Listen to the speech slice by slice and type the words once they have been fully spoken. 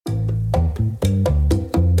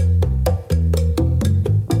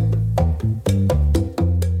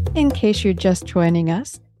case you're just joining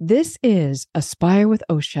us, this is Aspire with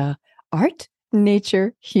Osha, Art,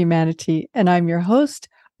 Nature, Humanity, and I'm your host,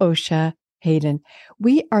 Osha Hayden.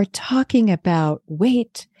 We are talking about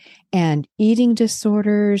weight and eating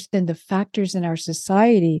disorders and the factors in our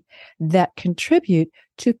society that contribute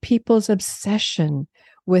to people's obsession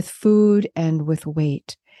with food and with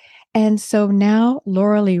weight. And so now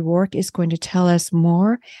Laura Lee Rourke is going to tell us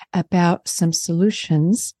more about some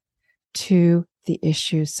solutions to the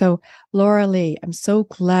issue. So, Laura Lee, I'm so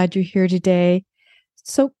glad you're here today.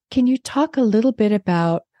 So, can you talk a little bit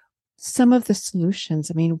about some of the solutions?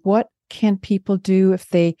 I mean, what can people do if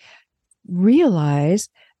they realize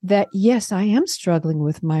that, yes, I am struggling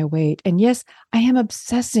with my weight, and yes, I am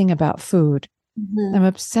obsessing about food. Mm-hmm. I'm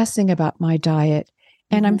obsessing about my diet,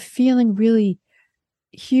 and I'm feeling really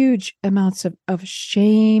huge amounts of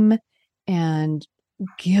shame and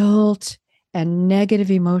guilt and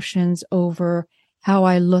negative emotions over how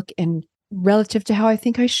I look and relative to how I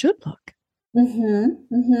think I should look.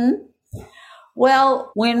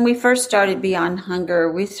 Well, when we first started Beyond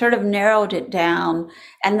Hunger, we sort of narrowed it down.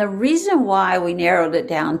 And the reason why we narrowed it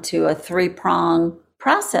down to a 3-prong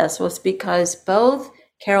process was because both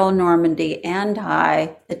Carol Normandy and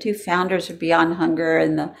I, the two founders of Beyond Hunger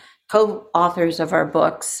and the co-authors of our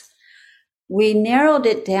books, we narrowed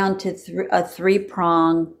it down to a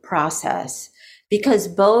 3-prong process because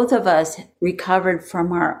both of us recovered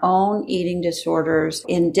from our own eating disorders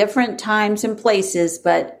in different times and places,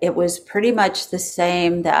 but it was pretty much the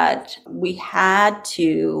same, that we had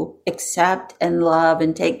to accept and love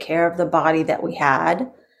and take care of the body that we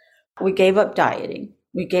had. We gave up dieting.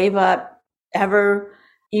 We gave up ever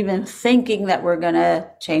even thinking that we're going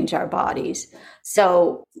to change our bodies.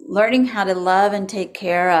 So learning how to love and take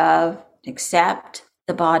care of, accept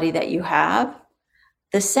the body that you have.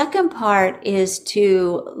 The second part is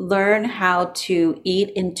to learn how to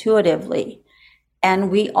eat intuitively.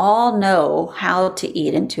 And we all know how to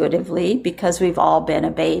eat intuitively because we've all been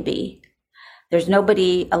a baby. There's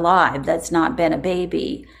nobody alive that's not been a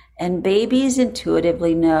baby. And babies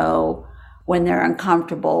intuitively know when they're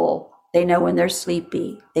uncomfortable. They know when they're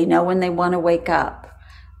sleepy. They know when they want to wake up.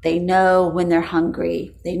 They know when they're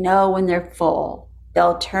hungry. They know when they're full.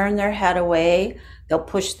 They'll turn their head away. They'll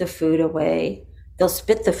push the food away. They'll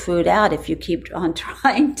spit the food out if you keep on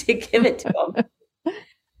trying to give it to them.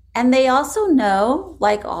 And they also know,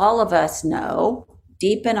 like all of us know,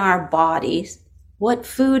 deep in our bodies, what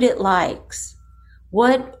food it likes,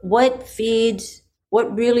 what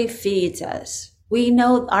really feeds us. We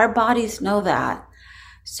know, our bodies know that.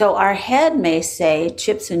 So our head may say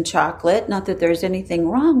chips and chocolate, not that there's anything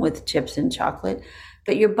wrong with chips and chocolate,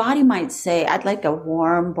 but your body might say, I'd like a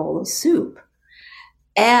warm bowl of soup.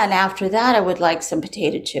 And after that, I would like some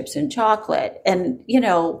potato chips and chocolate. And,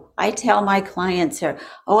 I tell my clients,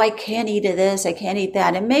 I can't eat this, I can't eat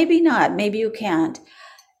that. And maybe not, maybe you can't.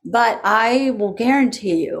 But I will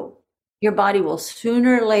guarantee you, your body will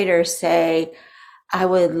sooner or later say, I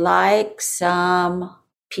would like some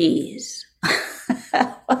peas.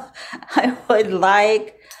 I would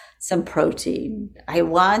like some protein. I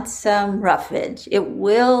want some roughage. It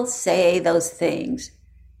will say those things.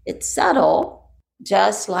 It's subtle.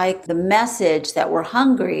 Just like the message that we're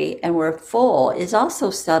hungry and we're full is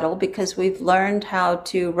also subtle because we've learned how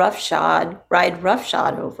to ride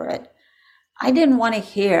roughshod over it. I didn't want to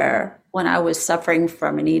hear when I was suffering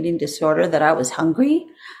from an eating disorder that I was hungry.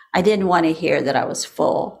 I didn't want to hear that I was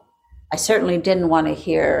full. I certainly didn't want to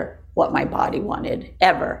hear what my body wanted,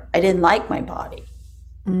 ever. I didn't like my body.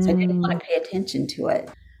 So I didn't want to pay attention to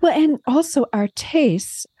it. Well, and also our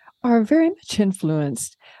tastes are very much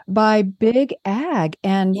influenced by big ag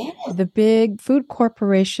and the big food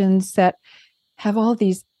corporations that have all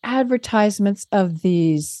these advertisements of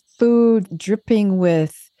these food dripping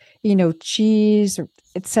with, cheese, or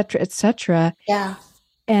et cetera, Yeah.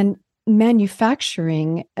 and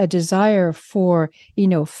manufacturing a desire for,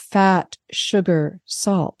 fat, sugar,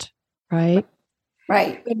 salt, right?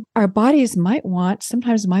 Right. But our bodies might want,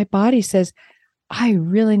 sometimes my body says, I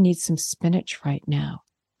really need some spinach right now.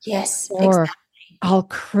 Yes, or exactly. I'll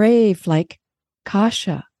crave like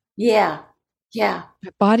kasha. Yeah. My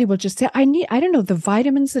body will just say, I don't know, the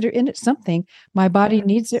vitamins that are in it, something. My body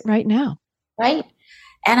needs it right now. Right.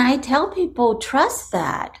 And I tell people, trust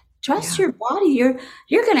that. Trust your body.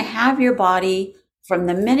 You're going to have your body from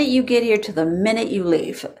the minute you get here to the minute you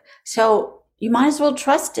leave. So you might as well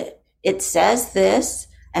trust it. It says this,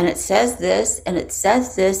 and it says this, and it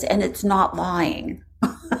says this, and it's not lying.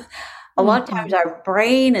 A lot of times our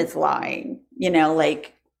brain is lying,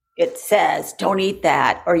 like it says, don't eat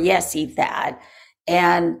that, or yes, eat that.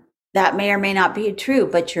 And that may or may not be true,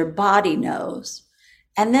 but your body knows.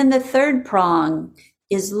 And then the third prong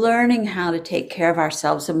is learning how to take care of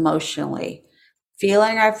ourselves emotionally,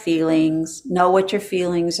 feeling our feelings, know what your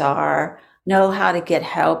feelings are, know how to get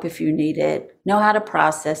help if you need it, know how to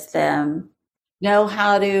process them, know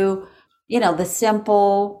how to, the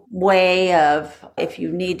simple way of if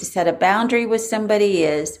you need to set a boundary with somebody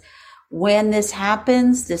is when this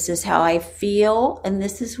happens, this is how I feel, and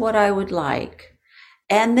this is what I would like.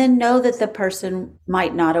 And then know that the person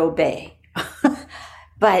might not obey,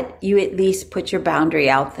 but you at least put your boundary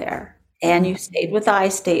out there. And you stayed with I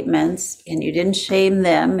statements, and you didn't shame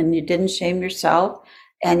them, and you didn't shame yourself,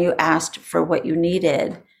 and you asked for what you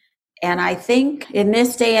needed. And I think in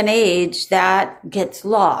this day and age, that gets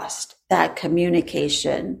lost, that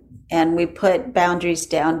communication. And we put boundaries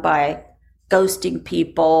down by ghosting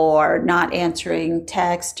people or not answering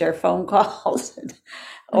text or phone calls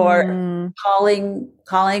or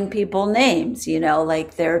calling people names,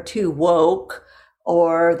 like they're too woke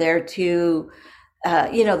or they're too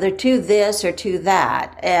they're too this or too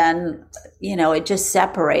that. And, it just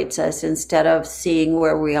separates us instead of seeing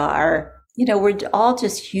where we are. We're all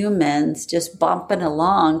just humans, just bumping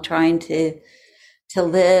along, trying to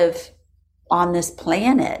live on this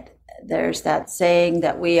planet. There's that saying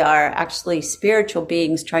that we are actually spiritual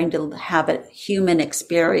beings trying to have a human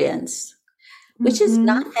experience, which is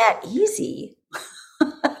not that easy.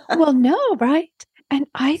 Well, no, right? And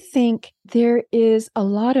I think there is a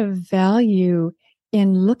lot of value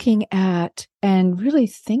in looking at and really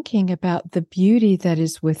thinking about the beauty that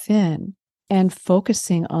is within and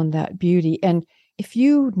focusing on that beauty. And if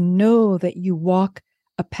you know that you walk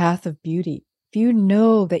a path of beauty, if you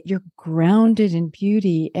know that you're grounded in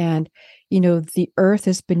beauty and, the earth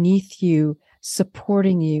is beneath you,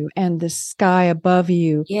 supporting you, and the sky above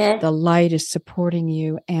you, the light is supporting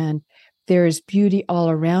you, and there is beauty all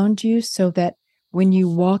around you, so that when you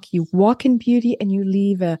walk in beauty and you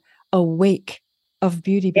leave a wake of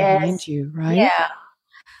beauty behind you, right? Yeah.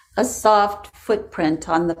 A soft footprint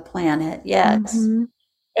on the planet. Yes. Mm-hmm.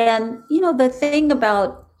 And, the thing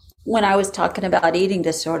about when I was talking about eating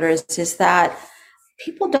disorders is that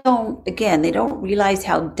people they don't realize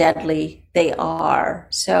how deadly they are.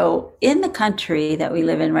 So in the country that we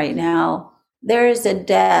live in right now, there is a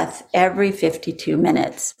death every 52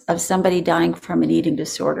 minutes of somebody dying from an eating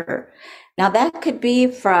disorder. Now that could be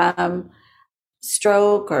from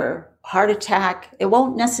stroke or heart attack. It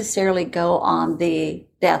won't necessarily go on the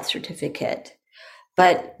death certificate,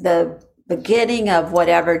 but the beginning of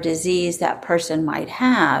whatever disease that person might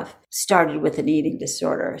have started with an eating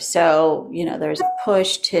disorder. So, there's a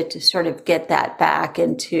push to sort of get that back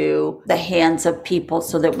into the hands of people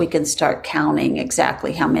so that we can start counting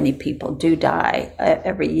exactly how many people do die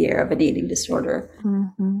every year of an eating disorder.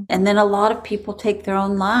 Mm-hmm. And then a lot of people take their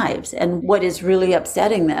own lives. And what is really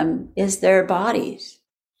upsetting them is their bodies.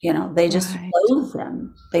 They just loathe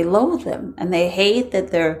them. They loathe them. And they hate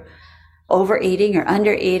that they're overeating or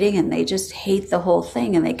undereating, and they just hate the whole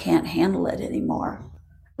thing and they can't handle it anymore.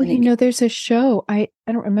 Well, there's a show, I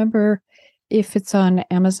don't remember if it's on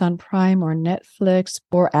Amazon Prime or Netflix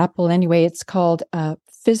or Apple. Anyway, it's called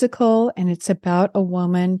Physical, and it's about a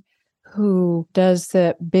woman who does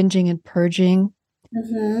the binging and purging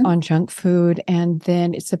on junk food. And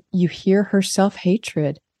then you hear her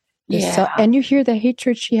self-hatred. And you hear the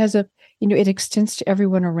hatred she has it extends to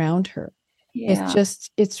everyone around her. Yeah.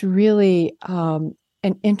 It's really an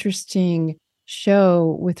interesting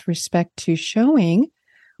show with respect to showing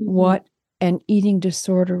what an eating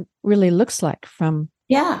disorder really looks like from.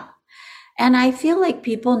 Yeah. And I feel like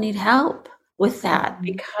people need help with that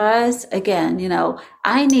because, again,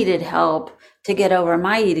 I needed help to get over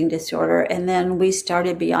my eating disorder. And then we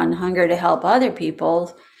started Beyond Hunger to help other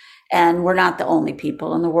people. And we're not the only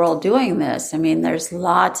people in the world doing this. I mean, there's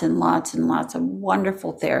lots and lots and lots of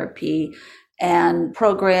wonderful therapy and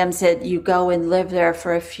programs that you go and live there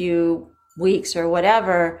for a few weeks or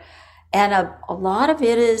whatever. And a lot of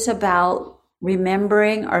it is about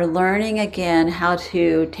remembering or learning again how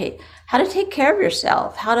to take care of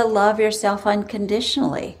yourself, how to love yourself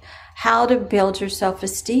unconditionally, how to build your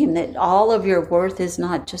self-esteem, that all of your worth is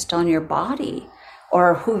not just on your body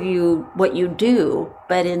or what you do,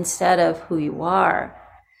 but instead of who you are.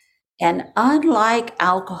 And unlike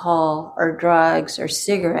alcohol or drugs or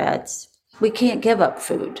cigarettes, we can't give up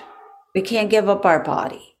food. We can't give up our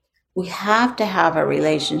body. We have to have a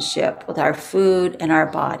relationship with our food and our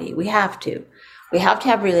body. We have to. We have to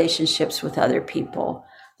have relationships with other people.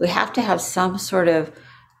 We have to have some sort of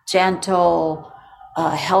gentle,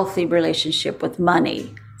 healthy relationship with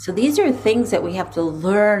money. So these are things that we have to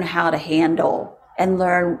learn how to handle and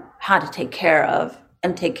learn how to take care of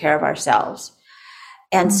and take care of ourselves.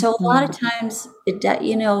 And so a lot of Mhm. times,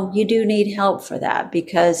 you do need help for that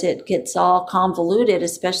because it gets all convoluted,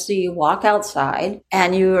 especially you walk outside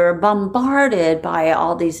and you are bombarded by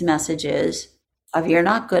all these messages of you're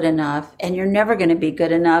not good enough and you're never going to be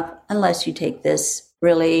good enough unless you take this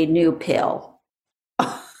really new pill,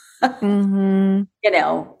 Mhm.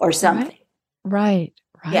 or Right. something. Right.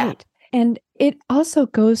 Yeah, Right. And it also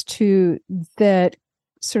goes to that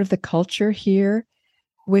sort of the culture here,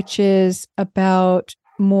 which is about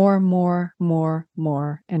more, more, more,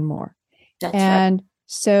 more, and more. that's right. And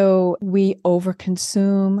so we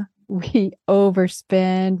overconsume, we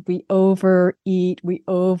overspend, we overeat, we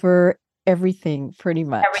over everything pretty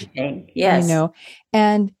much, Everything. you Yes. know,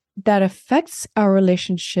 and that affects our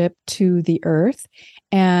relationship to the earth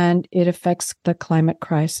and it affects the climate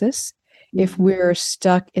crisis. If Mhm. we're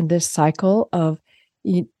stuck in this cycle of,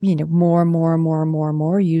 more, more, more, more,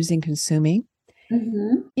 more using, consuming,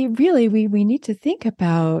 Mhm. we need to think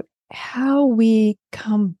about how we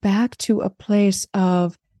come back to a place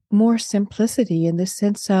of more simplicity in the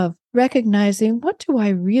sense of recognizing what do I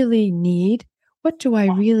really need? What do I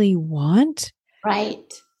really want?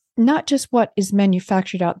 Right. Not just what is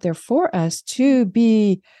manufactured out there for us to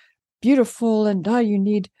be beautiful and you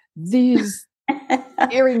need these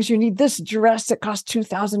earrings, you need this dress that costs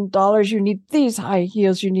 $2,000, you need these high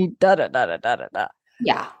heels, you need da da da da da da da,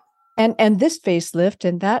 Yeah. and this facelift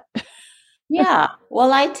and that. Yeah.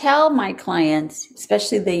 Well, I tell my clients,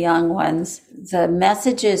 especially the young ones, the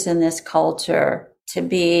messages in this culture to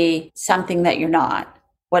be something that you're not.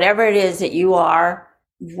 Whatever it is that you are,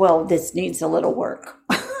 well, this needs a little work.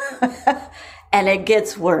 And it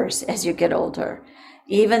gets worse as you get older.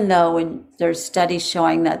 Even though when there's studies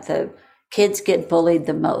showing that the kids get bullied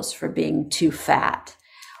the most for being too fat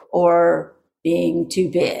or being too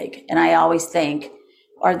big. And I always think,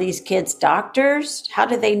 are these kids doctors? How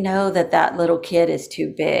do they know that that little kid is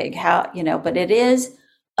too big? But it is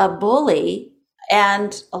a bully.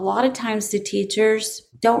 And a lot of times the teachers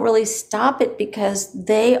don't really stop it because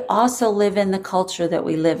they also live in the culture that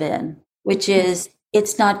we live in, which is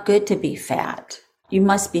it's not good to be fat. You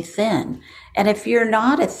must be thin. And if you're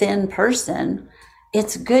not a thin person,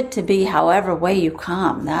 it's good to be however way you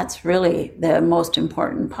come. That's really the most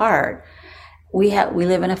important part. We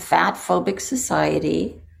live in a fat phobic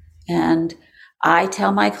society, and I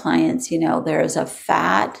tell my clients, there is a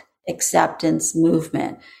fat acceptance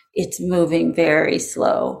movement. It's moving very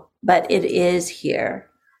slow, but it is here.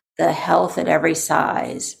 The health at every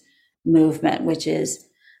size movement, which is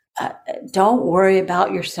don't worry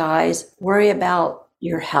about your size, worry about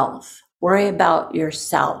your health, worry about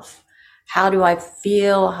yourself. How do I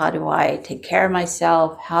feel? How do I take care of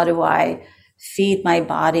myself? How do I feed my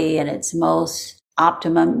body in its most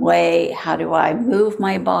optimum way? How do I move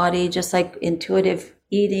my body? Just like intuitive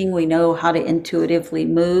eating, we know how to intuitively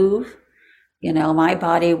move. My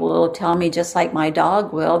body will tell me, just like my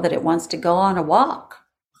dog will, that it wants to go on a walk.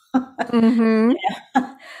 Mm-hmm.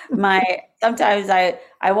 my Sometimes I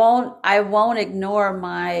won't ignore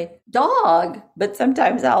my dog, but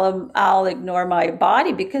sometimes I'll ignore my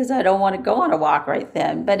body because I don't want to go on a walk right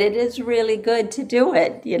then. But it is really good to do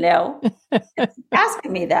it, it's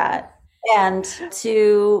asking me that. And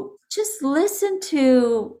to just listen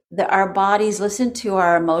to our bodies, listen to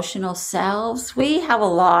our emotional selves. We have a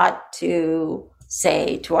lot to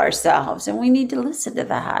say to ourselves, and we need to listen to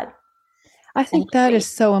that. I And think that is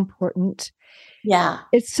so important. yeah,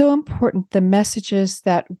 It's so important, the messages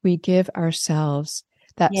that we give ourselves,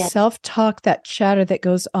 that yeah, self talk, that chatter that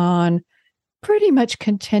goes on pretty much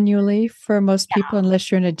continually for most people,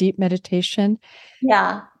 unless you're in a deep meditation.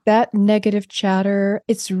 yeah, That negative chatter,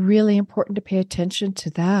 it's really important to pay attention to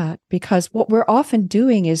that because what we're often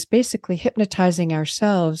doing is basically hypnotizing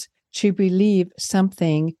ourselves to believe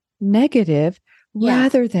something negative yeah,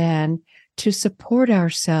 rather than to support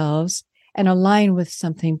ourselves and align with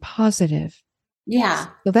something positive. yeah.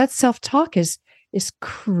 So that self-talk is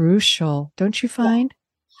crucial, don't you find?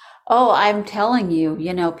 Oh, I'm telling you,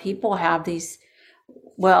 people have these.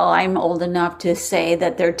 Well, I'm old enough to say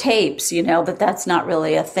that they're tapes, but that's not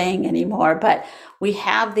really a thing anymore. But we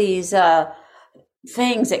have these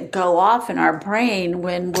things that go off in our brain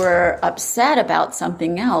when we're upset about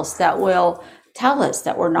something else that will tell us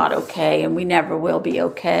that we're not okay and we never will be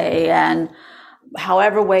okay. And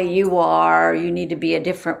however way you are, you need to be a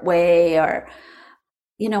different way. Or,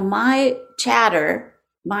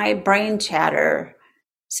 my brain chatter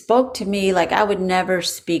spoke to me like I would never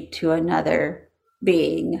speak to another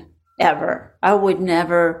being ever. I would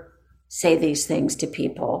never say these things to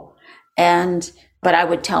people. But I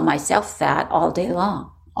would tell myself that all day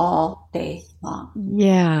long.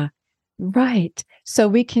 Yeah, right. So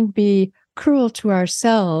we can be cruel to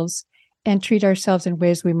ourselves and treat ourselves in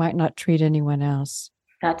ways we might not treat anyone else.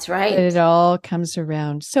 That's right. It all comes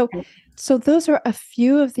around. So those are a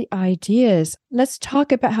few of the ideas. Let's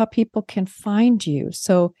talk about how people can find you.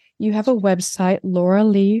 So you have a website,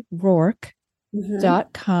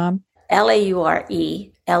 LauraLeeRoark.com.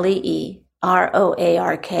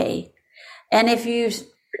 LauraLeeRoark. And if you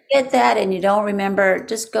forget that and you don't remember,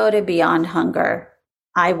 just go to Beyond Hunger.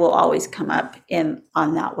 I will always come up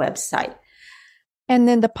on that website. And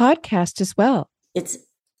then the podcast as well.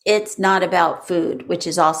 It's not about food, which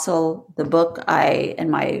is also the book I and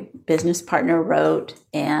my business partner wrote.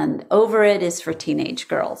 And Over It is for teenage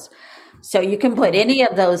girls. So you can put any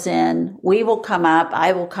of those in. We will come up.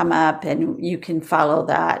 I will come up, and you can follow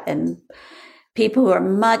that. And people who are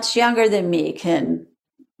much younger than me can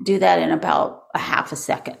do that in about a half a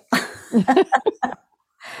second.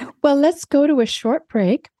 Well, let's go to a short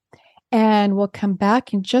break, and we'll come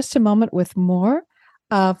back in just a moment with more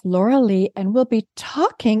of Laura Lee, and we'll be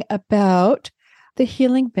talking about the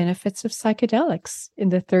healing benefits of psychedelics in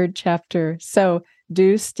the third chapter. So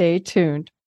do stay tuned.